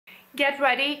get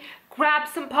ready, grab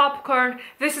some popcorn.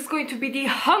 This is going to be the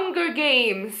Hunger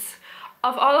Games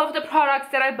of all of the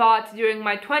products that I bought during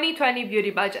my 2020 beauty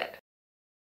budget.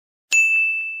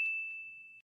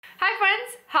 Hi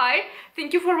friends, hi,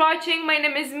 thank you for watching. My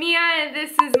name is Mia and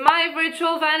this is my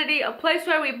virtual vanity, a place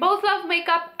where we both love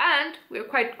makeup and we're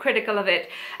quite critical of it.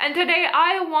 And today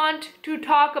I want to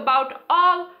talk about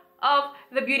all of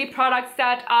the beauty products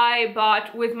that I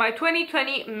bought with my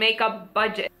 2020 makeup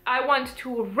budget. I want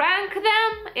to rank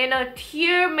them in a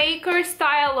tier maker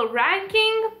style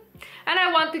ranking, and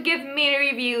I want to give mini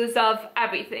reviews of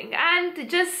everything and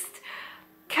just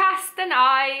cast an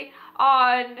eye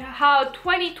on how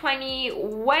 2020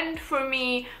 went for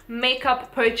me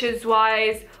makeup purchase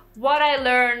wise, what I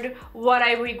learned, what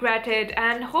I regretted,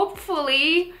 and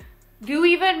hopefully do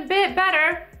even a bit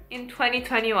better in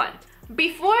 2021.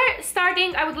 Before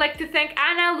starting, I would like to thank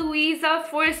Luisa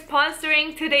for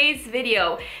sponsoring today's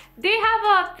video. They have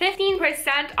a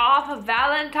 15% off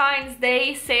Valentine's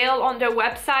Day sale on their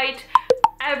website.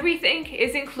 Everything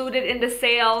is included in the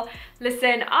sale.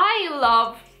 Listen, I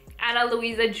love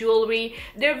Luisa jewelry.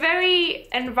 They're very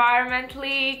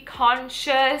environmentally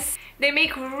conscious. They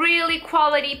make really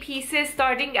quality pieces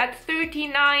starting at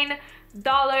 $39.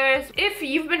 If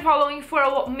you've been following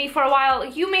me for a while,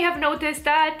 you may have noticed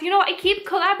that, I keep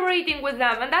collaborating with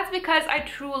them, and that's because I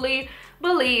truly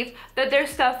believe that their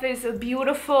stuff is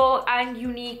beautiful and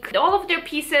unique. All of their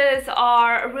pieces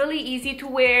are really easy to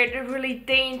wear, they're really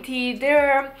dainty,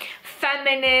 they're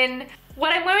feminine.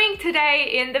 What I'm wearing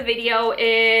today in the video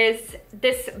is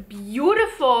this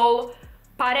beautiful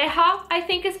pareja, I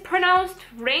think is pronounced,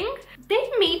 ring. They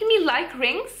made me like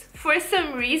rings for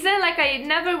some reason. Like, I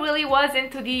never really was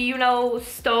into the,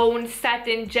 stone,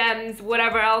 satin, gems,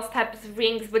 whatever else types of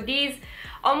rings, but these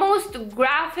almost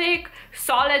graphic,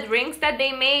 solid rings that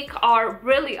they make are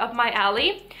really up my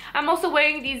alley. I'm also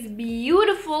wearing these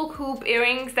beautiful hoop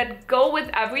earrings that go with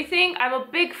everything. I'm a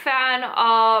big fan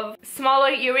of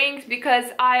smaller earrings because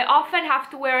I often have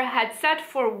to wear a headset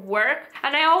for work.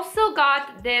 And I also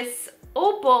got this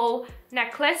opal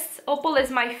necklace. Opal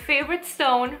is my favorite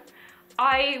stone.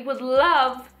 I would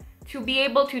love to be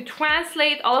able to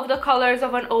translate all of the colors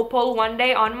of an opal one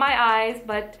day on my eyes,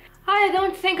 but I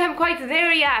don't think I'm quite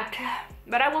there yet,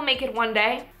 but I will make it one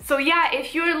day. So yeah,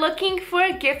 if you're looking for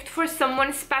a gift for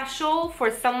someone special, for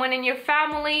someone in your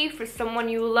family, for someone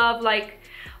you love, like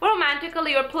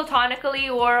romantically or platonically,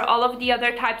 or all of the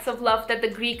other types of love that the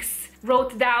Greeks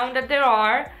wrote down that there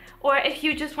are, or if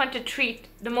you just want to treat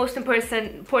the most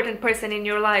important person in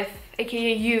your life,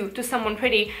 aka you, to someone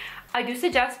pretty, I do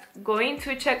suggest going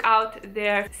to check out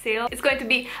their sale. It's going to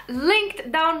be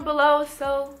linked down below,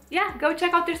 so yeah, go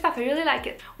check out their stuff. I really like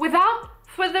it. Without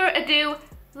further ado,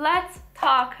 let's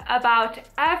talk about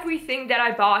everything that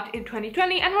I bought in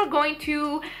 2020, and we're going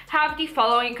to have the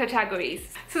following categories.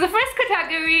 So the first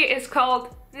category is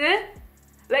called,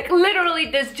 like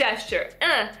literally this gesture,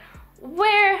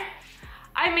 where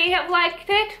I may have liked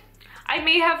it, I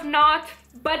may have not,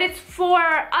 but it's for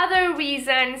other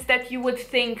reasons that you would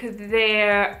think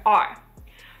there are.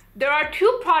 There are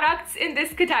two products in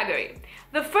this category.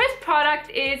 The first product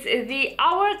is the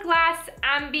Hourglass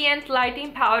Ambient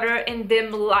Lighting Powder in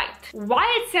Dim Light. Why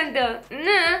it's in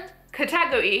the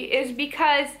category is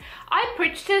because I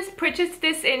purchased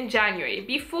this in January,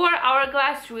 before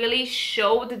Hourglass really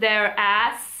showed their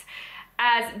ass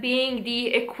as being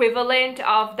the equivalent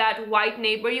of that white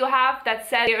neighbor you have that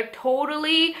said they're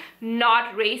totally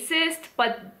not racist,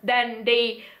 but then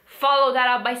they follow that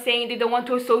up by saying they don't want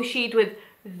to associate with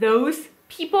those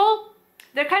people.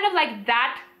 They're kind of like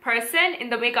that person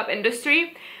in the makeup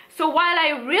industry. So while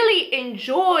I really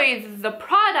enjoy the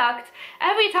product,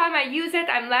 every time I use it,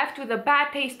 I'm left with a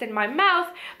bad taste in my mouth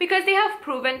because they have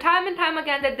proven time and time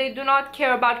again that they do not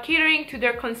care about catering to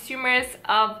their consumers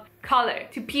of color,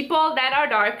 to people that are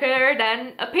darker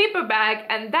than a paper bag,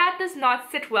 and that does not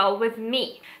sit well with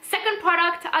me. Second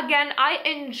product, again, I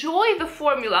enjoy the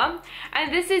formula,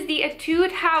 and this is the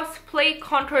Etude House Play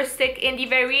Contour Stick in the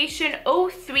variation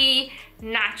 03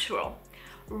 Natural.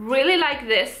 Really like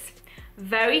this.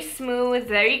 Very smooth,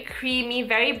 very creamy,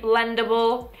 very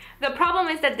blendable. The problem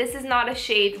is that this is not a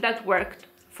shade that worked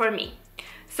for me.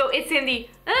 So it's in the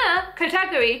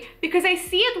category because I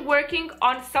see it working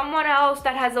on someone else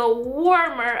that has a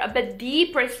warmer, a bit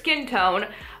deeper skin tone,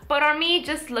 but on me it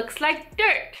just looks like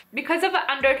dirt because of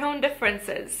the undertone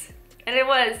differences. And it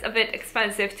was a bit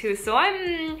expensive too, so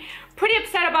I'm pretty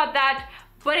upset about that.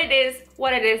 but it is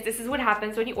what it is. This is what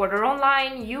happens when you order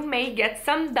online. You may get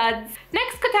some duds.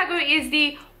 Next category is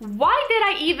the why did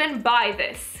I even buy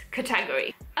this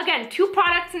category. Again, 2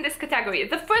 products in this category.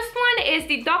 The first one is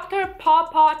the Dr. Paw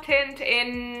Paw Tint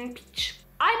in Peach.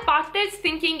 I bought this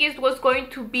thinking it was going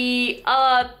to be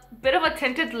a bit of a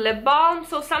tinted lip balm,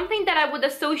 so something that I would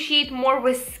associate more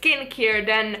with skincare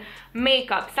than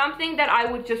makeup, something that I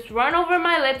would just run over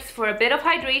my lips for a bit of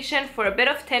hydration, for a bit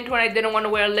of tint when I didn't want to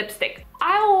wear lipstick.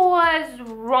 I was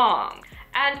wrong.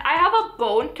 And I have a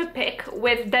bone to pick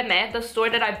with Deme, the store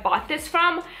that I bought this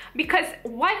from, because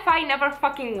Wi-Fi never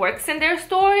fucking works in their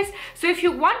stores. So if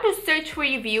you want to search for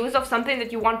reviews of something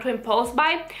that you want to impulse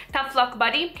buy, tough luck,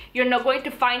 buddy. You're not going to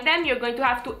find them. You're going to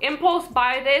have to impulse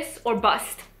buy this or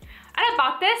bust. And I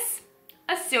bought this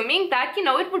assuming that, you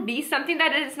know, it would be something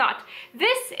that it is not.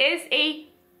 This is a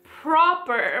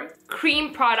proper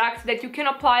cream product that you can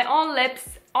apply on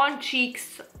lips, on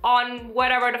cheeks, on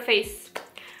whatever the face.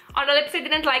 On the lips, I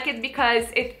didn't like it because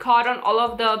it caught on all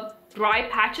of the dry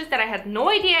patches that I had no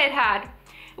idea it had.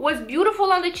 It was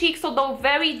beautiful on the cheeks, although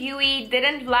very dewy,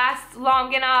 didn't last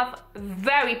long enough,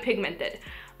 very pigmented.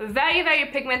 Very, very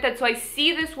pigmented, so I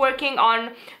see this working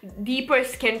on deeper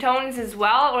skin tones as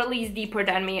well, or at least deeper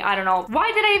than me, I don't know. Why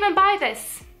did I even buy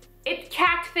this? It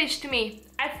catfished me.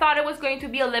 I thought it was going to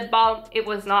be a lip balm, it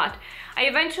was not. I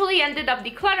eventually ended up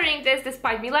decluttering this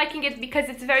despite me liking it because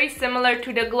it's very similar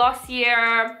to the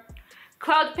Glossier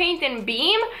Cloud Paint in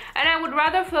Beam, and I would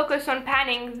rather focus on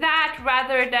panning that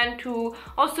rather than to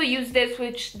also use this,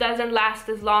 which doesn't last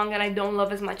as long and I don't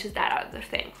love as much as that other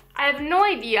thing. I have no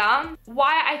idea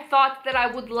why I thought that I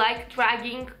would like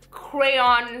dragging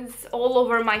crayons all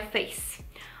over my face.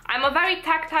 I'm a very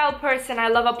tactile person. I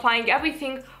love applying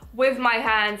everything with my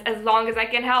hands as long as I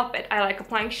can help it. I like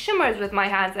applying shimmers with my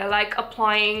hands. I like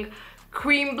applying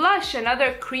cream blush and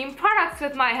other cream products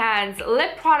with my hands.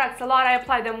 Lip products, a lot I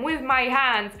apply them with my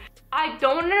hands. I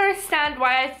don't understand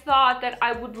why I thought that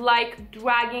I would like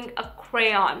dragging a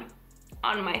crayon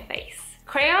on my face.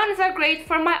 Crayons are great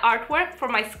for my artwork, for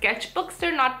my sketchbooks.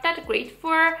 They're not that great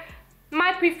for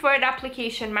my preferred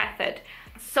application method.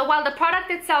 So while the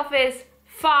product itself is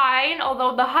fine,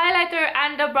 although the highlighter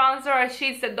and the bronzer are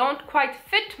shades that don't quite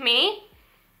fit me,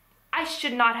 I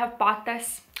should not have bought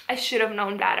this. I should have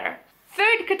known better.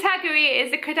 Third category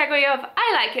is the category of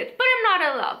I like it, but I'm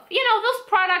not in love. You know, those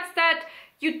products that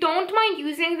you don't mind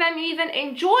using them, you even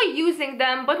enjoy using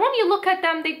them, but when you look at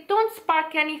them, they don't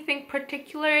spark anything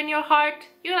particular in your heart.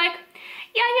 You're like,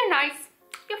 yeah, you're nice,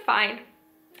 you're fine,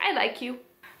 I like you.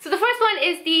 So the first one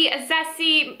is the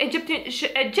Zeesea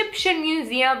Egyptian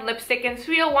Museum lipstick in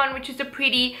 301, which is a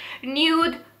pretty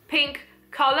nude pink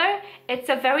color. It's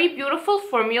a very beautiful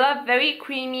formula, very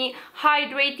creamy,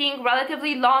 hydrating,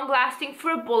 relatively long lasting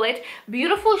for a bullet.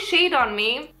 Beautiful shade on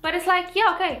me, but it's like,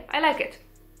 yeah, okay, I like it.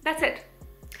 That's it.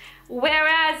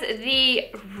 Whereas the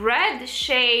red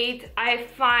shade I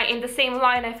find in the same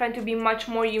line I find to be much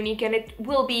more unique, and it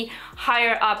will be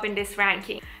higher up in this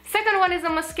ranking. Second one is a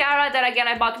mascara that again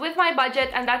I bought with my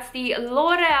budget, and that's the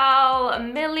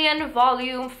L'Oreal Million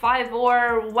Volume 5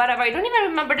 or whatever. I don't even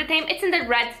remember the name. It's in the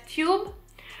red tube.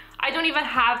 I don't even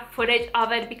have footage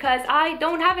of it because I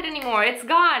don't have it anymore. It's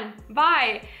gone.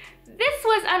 Bye. This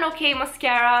was an okay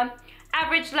mascara.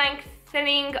 Average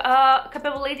lengthening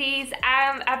capabilities,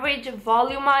 average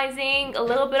volumizing, a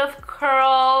little bit of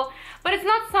curl, but it's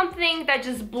not something that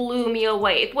just blew me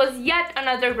away. It was yet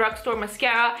another drugstore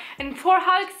mascara, and for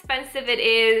how expensive it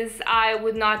is, I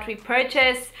would not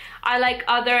repurchase. I like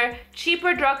other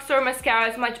cheaper drugstore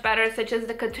mascaras much better, such as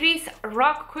the Catrice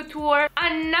Rock Couture.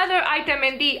 Another item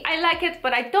in the I like it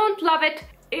but I don't love it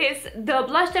is the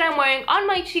blush that I'm wearing on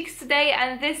my cheeks today,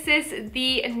 and this is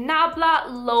the Nabla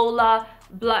Lola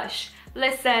blush.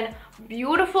 Listen,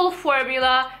 beautiful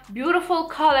formula, beautiful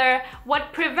color.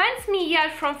 What prevents me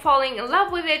yet from falling in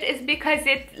love with it is because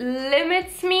it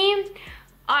limits me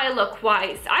eye look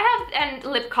wise. And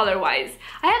lip color wise.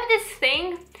 I have this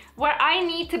thing where I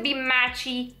need to be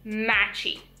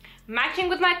matchy. Matching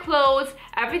with my clothes,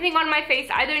 everything on my face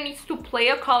either needs to play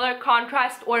a color,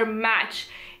 contrast, or match.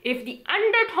 If the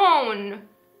undertone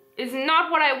is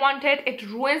not what I wanted, it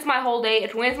ruins my whole day,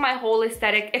 it ruins my whole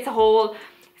aesthetic. It's a whole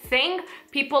thing.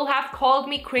 People have called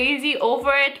me crazy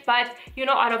over it, but you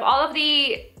know, out of all of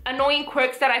the annoying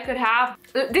quirks that I could have,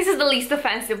 this is the least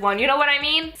offensive one, you know what I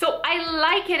mean? So I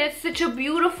like it. It's such a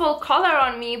beautiful color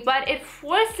on me, but it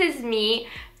forces me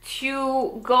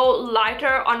to go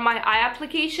lighter on my eye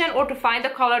application, or to find the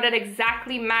color that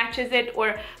exactly matches it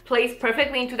or plays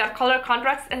perfectly into that color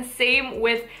contrast, and same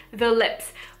with the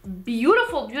lips.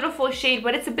 Beautiful, beautiful shade,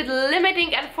 but it's a bit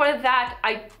limiting, and for that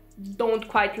I don't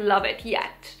quite love it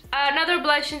yet. Another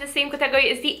blush in the same category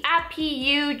is the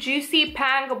Appu Juicy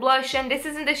Pang blush, and this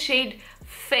is in the shade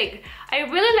Fig. I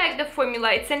really like the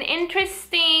formula. It's an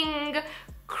interesting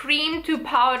cream to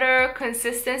powder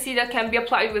consistency that can be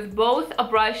applied with both a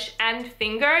brush and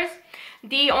fingers.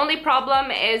 The only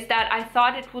problem is that I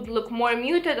thought it would look more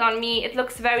muted on me. It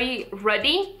looks very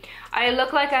ruddy. I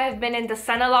look like I have been in the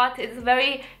sun a lot. It's a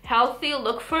very healthy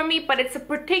look for me, but it's a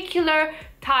particular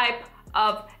type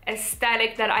of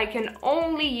aesthetic that I can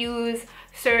only use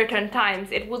certain times.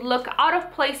 It would look out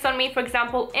of place on me, for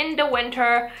example, in the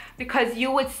winter, because you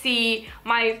would see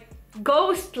my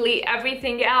ghostly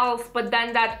everything else, but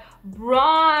then that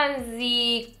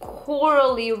bronzy,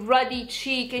 corally, ruddy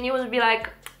cheek, and you would be like,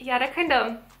 yeah, that kind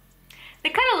of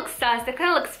looks sus, that kind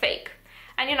of looks fake.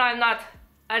 And you know, I'm not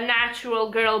a natural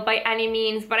girl by any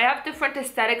means, but I have different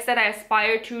aesthetics that I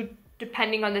aspire to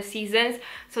depending on the seasons.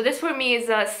 So this for me is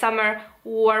a summer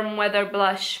warm weather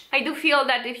blush. I do feel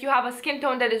that if you have a skin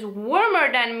tone that is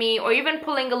warmer than me, or even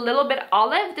pulling a little bit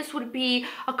olive, this would be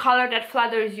a color that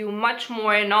flatters you much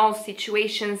more in all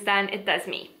situations than it does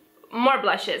me. More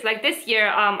blushes. Like this year,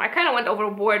 I kind of went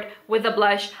overboard with the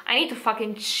blush. I need to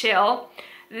fucking chill.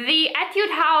 The Etude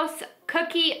House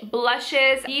Cookie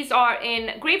blushes. These are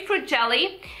in Grapefruit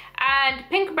Jelly and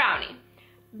Pink Brownie.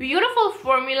 Beautiful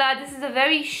formula. This is a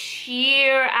very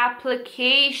sheer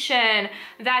application,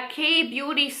 that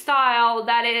K-beauty style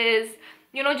that is,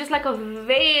 you know, just like a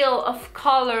veil of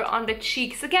color on the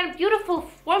cheeks. Again, beautiful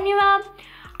formula.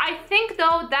 I think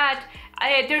though that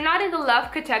they're not in the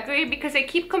love category because I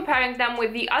keep comparing them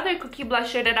with the other cookie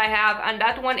blusher that I have, and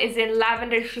that one is in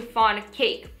Lavender Chiffon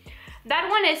Cake. That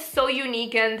one is so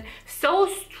unique and so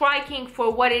striking for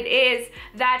what it is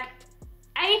that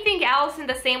anything else in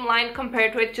the same line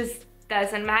compared to it just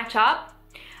doesn't match up.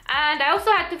 And I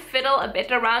also had to fiddle a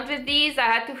bit around with these. I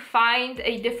had to find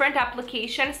a different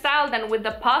application style than with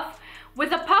the puff.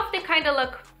 With the puff, they kind of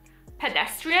look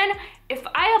pedestrian. If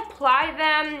I apply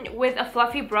them with a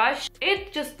fluffy brush,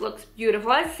 it just looks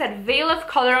beautiful. As I said, veil of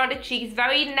color on the cheeks,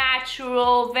 very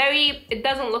natural, it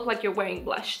doesn't look like you're wearing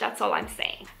blush. That's all I'm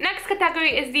saying. Next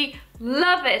category is the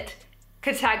Love It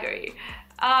category.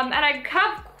 And I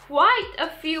have quite a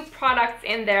few products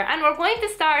in there, and we're going to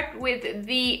start with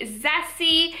the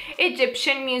Zeesea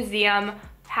Egyptian Museum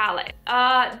palette.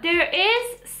 There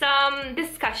is some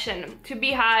discussion to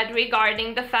be had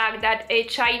regarding the fact that a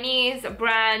Chinese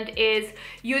brand is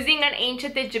using an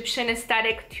ancient Egyptian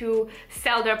aesthetic to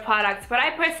sell their products, but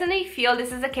I personally feel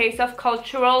this is a case of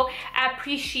cultural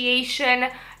appreciation,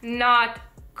 not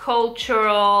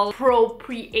cultural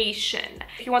appropriation.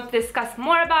 If you want to discuss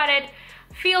more about it,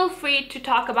 feel free to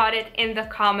talk about it in the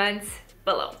comments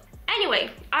below.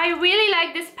 Anyway, I really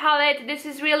like this palette. This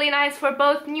is really nice for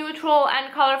both neutral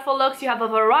and colorful looks. You have a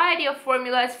variety of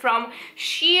formulas from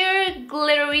sheer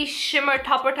glittery shimmer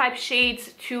topper type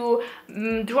shades to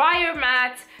drier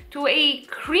matte to a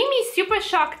creamy super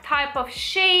shock type of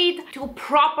shade to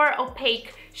proper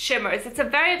opaque shimmers. It's a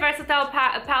very versatile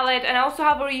palette, and I also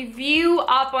have a review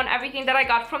up on everything that I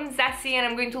got from Zeesea, and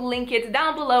I'm going to link it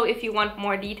down below if you want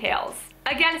more details.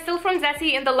 Again, still from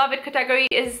Zeesea, in the Love It category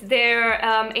is their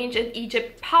Ancient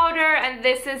Egypt powder, and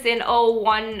this is in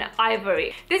 01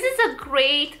 Ivory. This is a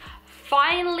great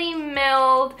finely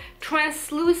milled,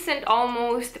 translucent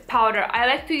almost powder. I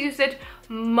like to use it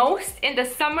most in the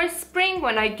summer, spring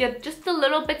when I get just a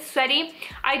little bit sweaty.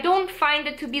 I don't find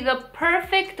it to be the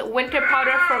perfect winter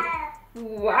powder for...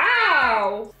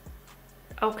 Wow!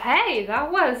 Okay,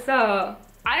 that was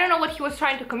I don't know what he was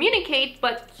trying to communicate,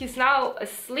 but he's now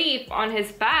asleep on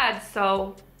his bed,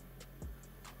 so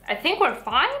I think we're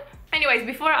fine. Anyways,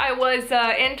 before I was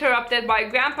interrupted by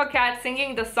Grandpa Cat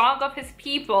singing the song of his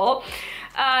people,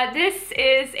 this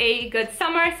is a good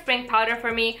summer, spring powder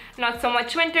for me. Not so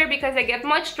much winter because I get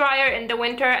much drier in the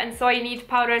winter, and so I need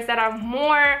powders that are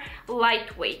more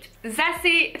lightweight.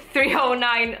 Zeesea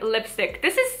 309 lipstick.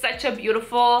 This is such a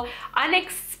beautiful,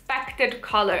 unexpected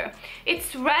color.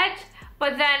 It's red,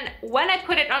 but then when I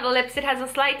put it on the lips, it has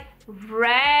a slight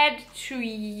red to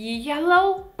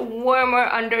yellow, warmer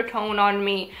undertone on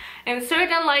me. In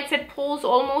certain lights, it pulls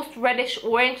almost reddish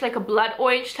orange, like a blood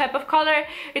orange type of color.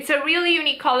 It's a really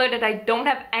unique color that I don't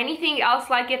have anything else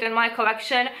like it in my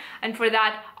collection, and for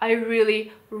that, I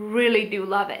really, really do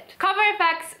love it. Cover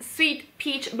FX Sweet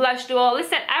Peach Blush Duo.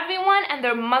 Listen, everyone and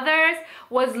their mothers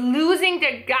was losing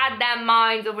their goddamn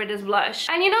minds over this blush.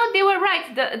 And you know, they were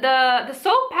right. The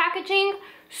soap packaging,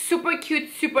 super cute,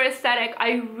 super aesthetic.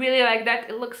 I really like that.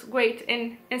 It looks great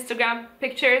in Instagram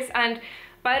pictures, and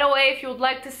By the way, if you would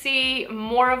like to see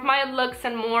more of my looks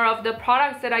and more of the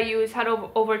products that I use, head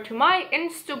over to my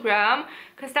Instagram,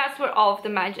 because that's where all of the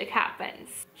magic happens.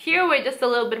 Here we're just a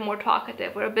little bit more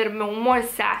talkative, we're a bit more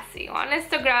sassy. On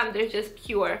Instagram there's just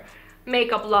pure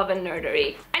makeup love and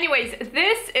nerdery. Anyways,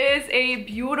 this is a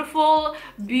beautiful,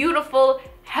 beautiful,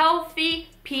 healthy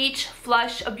peach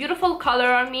flush, a beautiful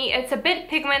color on me. It's a bit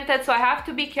pigmented, so I have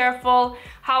to be careful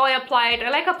how I apply it. I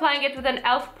like applying it with an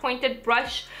e.l.f. pointed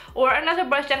brush or another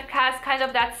brush that has kind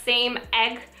of that same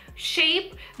egg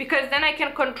shape, because then I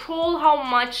can control how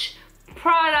much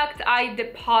product I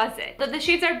deposit. The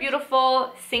shades are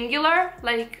beautiful singular,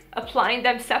 like applying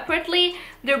them separately.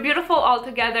 They're beautiful all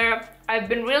together. I've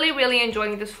been really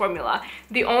enjoying this formula.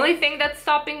 The only thing that's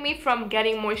stopping me from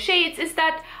getting more shades is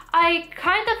that I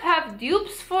kind of have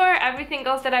dupes for everything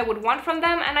else that I would want from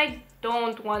them, and I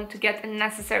don't want to get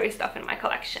unnecessary stuff in my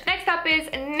collection. Next up is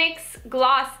NYX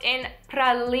Gloss in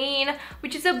Praline,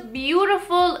 which is a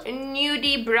beautiful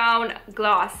nudie brown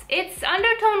gloss. Its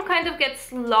undertone kind of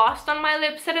gets lost on my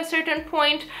lips at a certain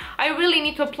point. I really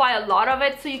need to apply a lot of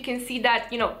it so you can see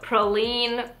that, you know,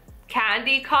 praline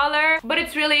candy color, but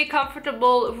it's really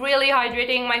comfortable, really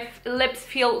hydrating. My lips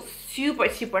feel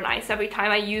super nice every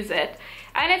time I use it,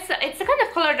 and it's the kind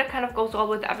of color that kind of goes well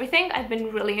with everything. I've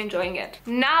been really enjoying it.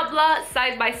 Nabla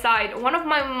Side by Side, one of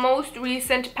my most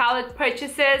recent palette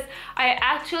purchases. I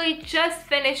actually just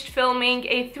finished filming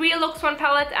a 3 looks 1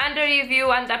 palette and a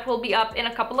review, and that will be up in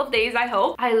a couple of days, I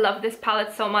hope. I love this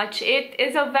palette so much. It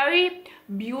is a very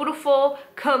beautiful,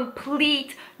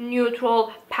 complete,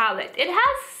 neutral palette. It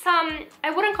has some, I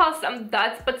wouldn't call some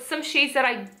duds, but some shades that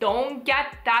I don't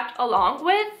get that along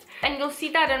with, and you'll see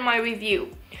that in my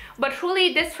review. But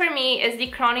truly, this for me is the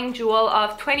crowning jewel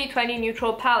of 2020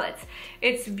 neutral palettes.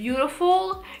 It's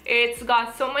beautiful, it's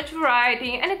got so much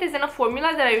variety, and it is in a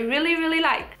formula that I really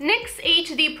like. NYX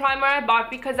HD primer I bought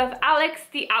because of Alex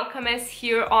the Alchemist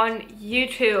here on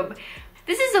YouTube.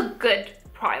 This is a good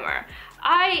primer.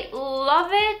 I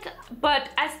love it, but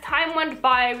as time went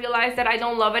by, I realized that I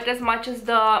don't love it as much as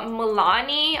the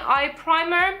Milani eye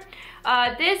primer.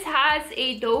 This has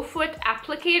a doe foot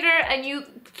applicator, and you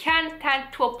can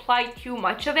tend to apply too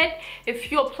much of it.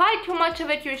 If you apply too much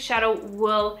of it, your shadow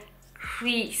will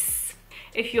crease.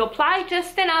 If you apply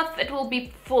just enough, it will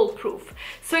be foolproof.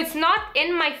 So it's not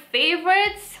in my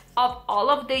favorites of all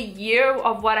of the year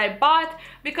of what I bought,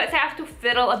 because I have to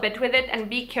fiddle a bit with it and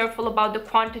be careful about the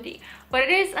quantity, but it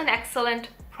is an excellent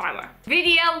primer.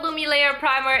 VDL Lumi Layer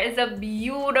Primer is a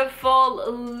beautiful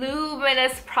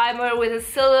luminous primer with a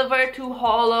silver to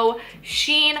hollow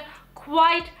sheen,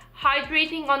 quite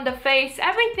hydrating on the face.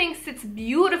 Everything sits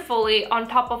beautifully on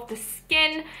top of the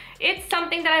skin. It's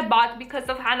something that I bought because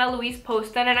of Hannah Louise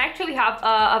Poston, and I actually have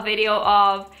a video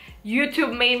of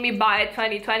YouTube made me buy it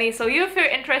 2020. So if you're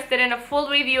interested in a full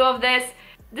review of this,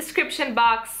 description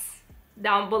box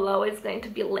down below is going to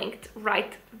be linked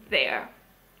right there.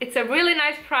 It's a really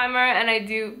nice primer, and I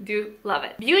do love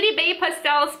it. Beauty Bay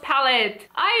Pastels palette.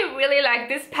 I really like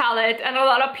this palette, and a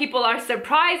lot of people are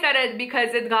surprised at it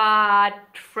because it got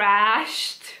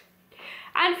trashed.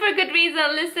 And for good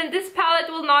reason. Listen, this palette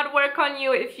will not work on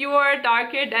you if you are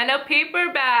darker than a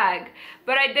paper bag.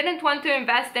 But I didn't want to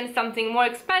invest in something more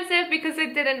expensive because I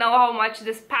didn't know how much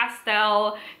this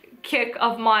pastel kick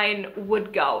of mine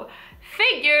would go.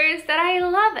 Figures that I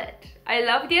love it. I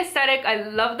love the aesthetic, I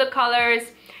love the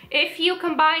colors. If you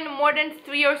combine more than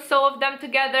 3 or so of them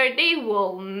together, they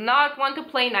will not want to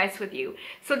play nice with you.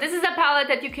 So this is a palette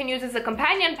that you can use as a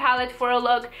companion palette for a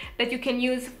look, that you can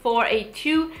use for a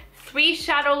 2-3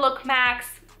 shadow look max.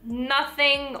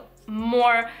 Nothing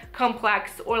more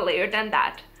complex or layered than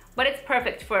that. But it's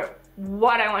perfect for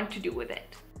what I want to do with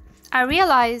it. I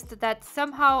realized that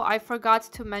somehow I forgot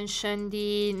to mention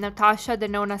the Natasha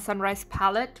Denona Sunrise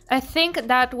palette. I think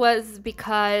that was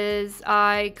because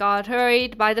I got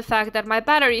hurried by the fact that my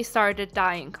battery started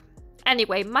dying.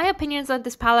 Anyway, my opinions on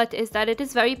this palette is that it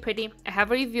is very pretty. I have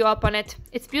a review up on it.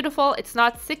 It's beautiful. It's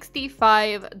not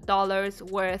 $65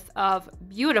 worth of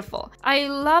beautiful. I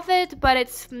love it, but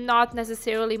it's not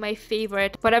necessarily my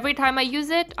favorite. But every time I use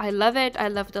it, I love it. I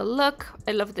love the look.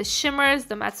 I love the shimmers.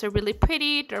 The mattes are really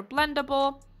pretty. They're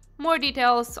blendable. More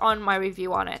details on my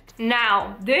review on it.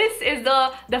 Now, this is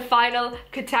the final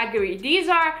category. These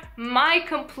are my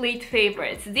complete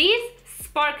favorites. These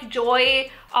spark joy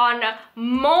on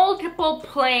multiple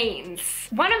planes.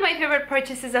 One of my favorite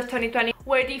purchases of 2020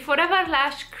 were the Forever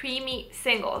Lash Creamy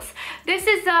Singles. This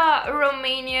is a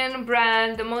Romanian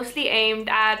brand mostly aimed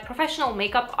at professional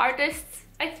makeup artists,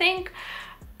 I think.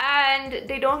 and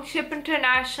they don't ship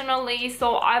internationally,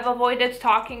 so I've avoided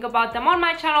talking about them on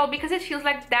my channel because it feels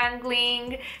like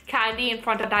dangling candy in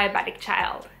front of a diabetic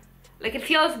child. Like, it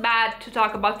feels bad to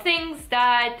talk about things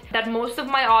that most of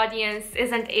my audience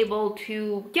isn't able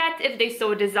to get if they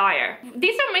so desire.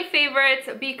 These are my favorites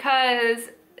because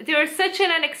they're such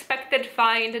an unexpected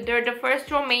find. They're the first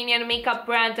Romanian makeup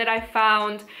brand that I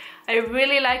found. I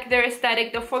really like their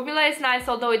aesthetic. The formula is nice,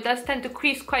 although it does tend to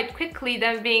crease quite quickly,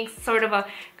 them being sort of a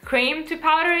cream to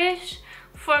powderish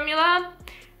formula.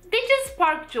 They just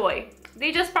spark joy.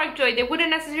 They just spark joy. They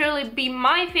wouldn't necessarily be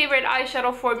my favorite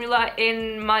eyeshadow formula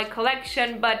in my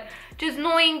collection, but just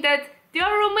knowing that they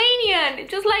are Romanian,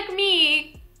 just like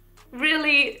me,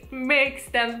 really makes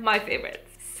them my favorites.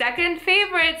 Second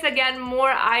favorites, again,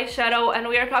 more eyeshadow, and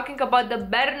we are talking about the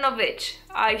Bernovic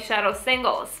eyeshadow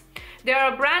singles. They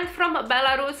are a brand from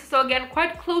Belarus, so again,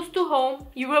 quite close to home,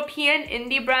 European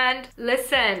indie brand.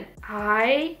 Listen,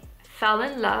 I fell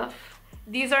in love.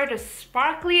 These are the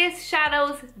sparkliest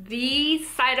shadows this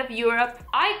side of Europe.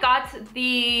 I got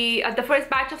the first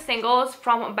batch of singles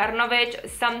from Bernovic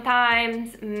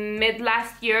sometimes mid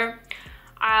last year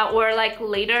or like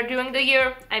later during the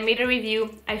year. I made a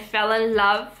review. I fell in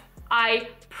love. I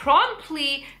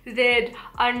promptly did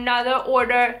another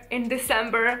order in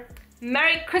December.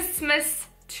 Merry Christmas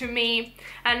to me.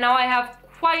 And now I have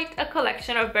quite a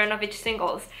collection of Bernovic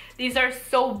singles. These are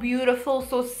so beautiful,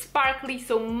 so sparkly,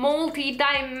 so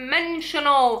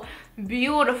multi-dimensional,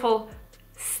 beautiful,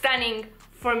 stunning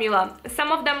formula.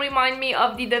 Some of them remind me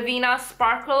of the Davina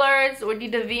sparklers or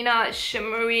the Davina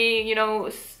shimmery, you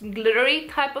know, glittery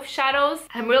type of shadows.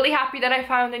 I'm really happy that I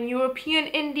found an European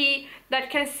indie that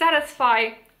can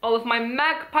satisfy all of my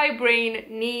magpie brain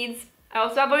needs. I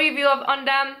also have a review on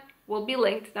them. Will be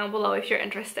linked down below if you're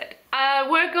interested.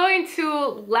 We're going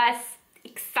to less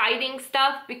exciting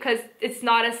stuff because it's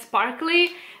not as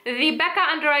sparkly. The Becca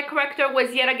Under Eye Corrector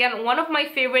was yet again one of my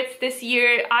favorites this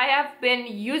year. I have been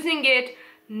using it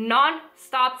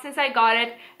non-stop since I got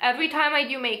it. Every time I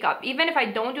do makeup, even if I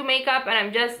don't do makeup and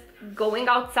I'm just going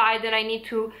outside and I need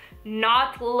to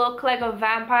not look like a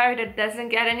vampire that doesn't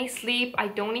get any sleep, I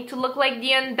don't need to look like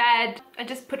the undead, I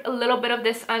just put a little bit of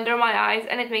this under my eyes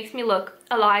and it makes me look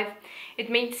alive.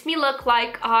 It makes me look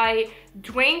like I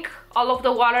drink all of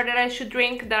the water that I should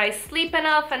drink, that I sleep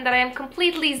enough, and that I am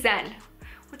completely zen,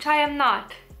 which I am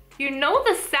not. You know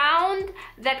the sound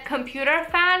that computer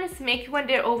fans make when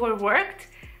they're overworked?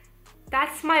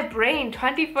 That's my brain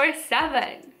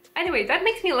 24/7. Anyway, that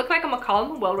makes me look like I'm a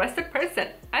calm, well-rested person.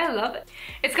 I love it.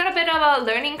 It's got a bit of a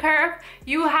learning curve.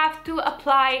 You have to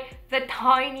apply the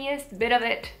tiniest bit of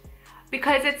it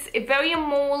because it's very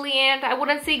emollient. I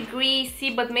wouldn't say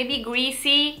greasy, but maybe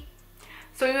greasy.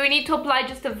 So you need to apply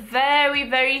just a very,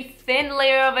 very thin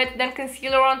layer of it, then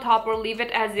concealer on top, or leave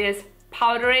it as is.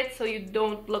 Powder it so you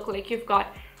don't look like you've got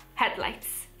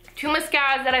headlights. Two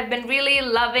mascaras that I've been really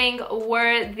loving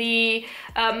were the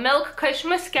Milk Kush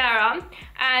mascara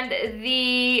and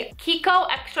the Kiko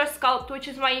Extra Sculpt, which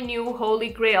is my new holy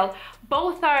grail.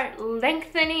 Both are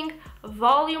lengthening,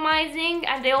 volumizing,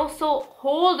 and they also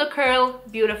hold the curl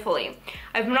beautifully.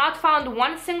 I've not found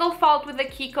one single fault with the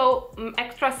Kiko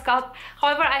Extra Sculpt.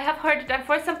 However, I have heard that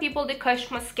for some people the Kush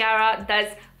mascara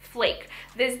does flake.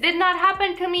 This did not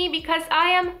happen to me because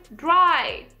I am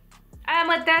dry. I am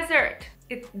a desert.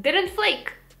 It didn't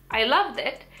flake. I loved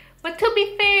it. But to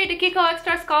be fair, the Kiko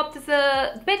Extra Sculpt is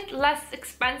a bit less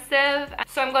expensive,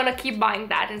 so I'm gonna keep buying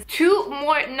that. And two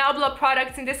more Nabla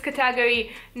products in this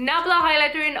category. Nabla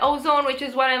highlighter in Ozone, which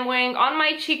is what I'm wearing on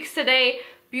my cheeks today.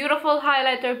 Beautiful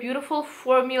highlighter, beautiful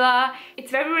formula.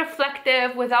 It's very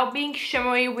reflective without being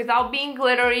shimmery, without being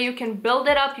glittery. You can build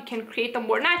it up, you can create a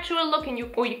more natural look, and you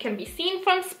can be seen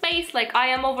from space like I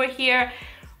am over here.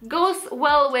 Goes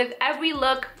well with every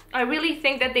look. I really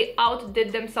think that they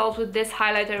outdid themselves with this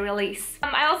highlighter release.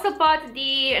 I also bought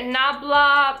the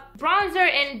Nabla bronzer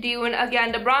in Dune.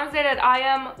 Again, the bronzer that I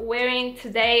am wearing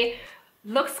today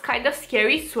looks kind of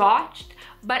scary swatched,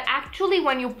 but actually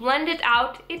when you blend it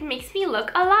out, it makes me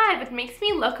look alive. It makes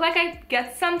me look like I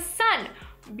get some sun.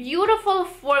 Beautiful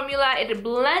formula. It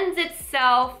blends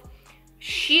itself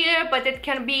sheer, but it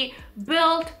can be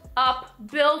built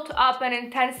up and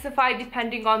intensified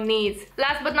depending on needs.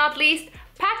 Last but not least,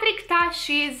 Patrick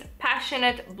Tashi's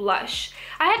Passionate Blush.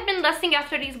 I had been lusting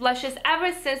after these blushes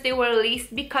ever since they were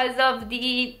released because of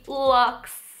the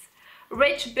luxe,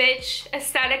 rich bitch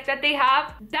aesthetic that they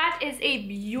have. That is a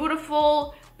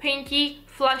beautiful pinky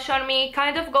flush on me.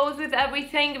 Kind of goes with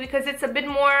everything because it's a bit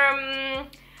more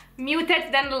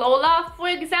muted than Lola, for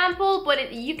example,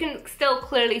 but you can still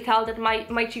clearly tell that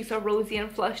my cheeks are rosy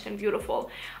and flushed and beautiful.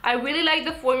 I really like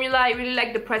the formula, I really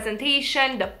like the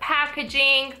presentation, the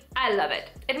packaging. I love it.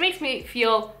 It makes me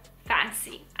feel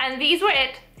fancy. And these were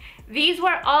it. These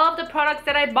were all of the products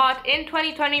that I bought in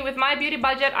 2020 with my beauty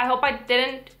budget. I hope I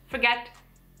didn't forget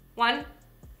one.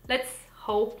 Let's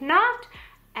hope not.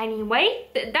 Anyway,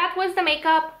 that was the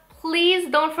makeup. Please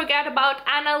don't forget about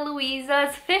Ana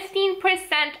Luisa's 15%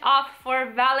 off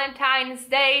for Valentine's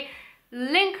Day.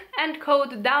 Link and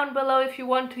code down below if you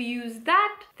want to use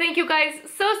that. Thank you guys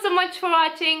so much for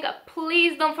watching.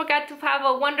 Please don't forget to have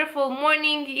a wonderful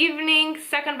morning, evening,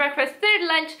 second breakfast, third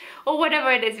lunch, or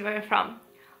whatever it is you're from.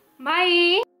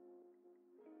 Bye!